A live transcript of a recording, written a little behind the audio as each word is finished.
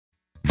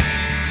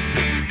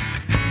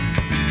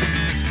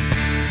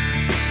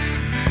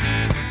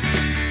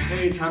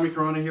Hey, Tommy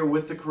Corona here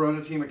with the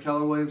Corona team at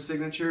Keller Williams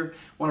Signature.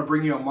 Want to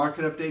bring you a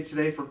market update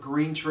today for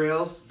Green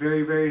Trails.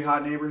 Very, very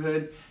hot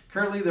neighborhood.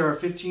 Currently there are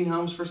 15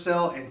 homes for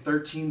sale and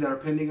 13 that are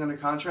pending under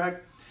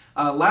contract.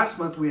 Last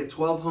month we had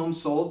 12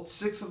 homes sold.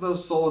 6 of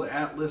those sold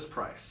at list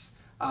price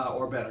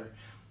or better.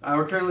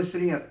 We're currently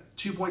sitting at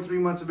 2.3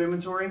 months of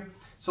inventory.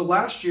 So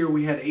last year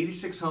we had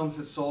 86 homes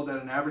that sold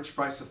at an average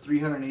price of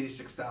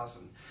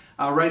 $386,000.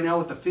 Right now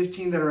with the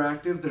 15 that are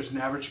active, there's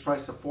an average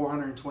price of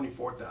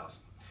 $424,000.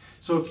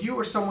 So if you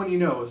or someone you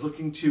know is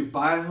looking to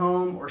buy a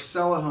home or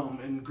sell a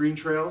home in Green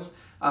Trails,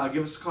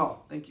 give us a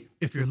call. Thank you.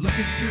 If you're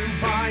looking to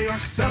buy or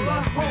sell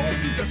a home,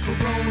 the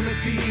Corona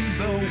team's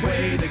the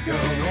way to go.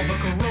 Call the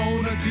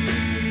Corona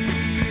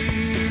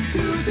team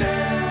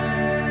today.